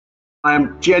I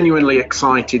am genuinely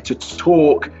excited to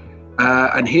talk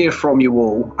and hear from you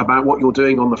all about what you're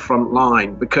doing on the front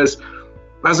line, because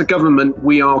as a government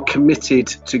we are committed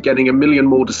to getting 1 million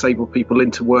more disabled people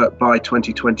into work by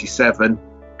 2027.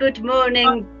 Good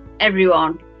morning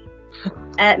everyone.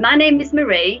 My name is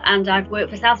Marie and I've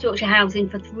worked for South Yorkshire Housing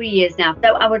for 3 years now.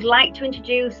 So I would like to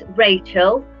introduce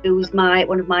Rachel, who's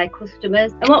one of my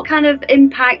customers, and what kind of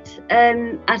impact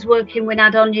has working with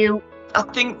had on you. I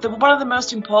think one of the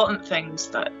most important things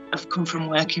that have come from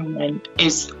working with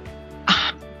is,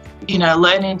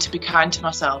 learning to be kind to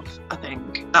myself. I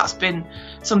think that's been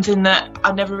something that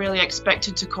I never really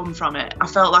expected to come from it. I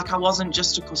felt like I wasn't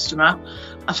just a customer.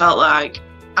 I felt like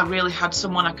I really had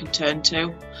someone I could turn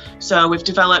to. So we've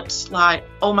developed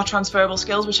all my transferable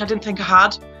skills, which I didn't think I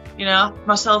had.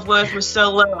 My self-worth was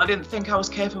so low, I didn't think I was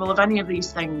capable of any of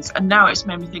these things. And now it's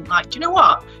made me think do you know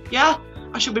what? Yeah,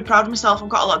 I should be proud of myself. I've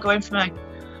got a lot going for me.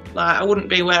 I wouldn't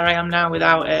be where I am now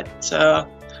without it. So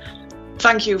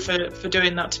thank you for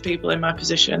doing that to people in my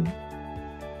position.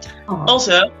 Aww.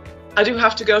 Also, I do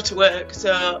have to go to work,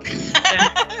 so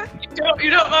you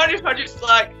don't mind if I just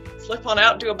slip on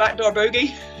out, do a backdoor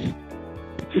boogie?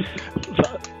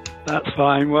 That's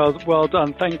fine. Well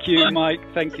done. Thank you, Mike.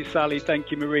 Thank you, Sally.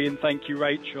 Thank you, Marie, and thank you,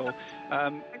 Rachel.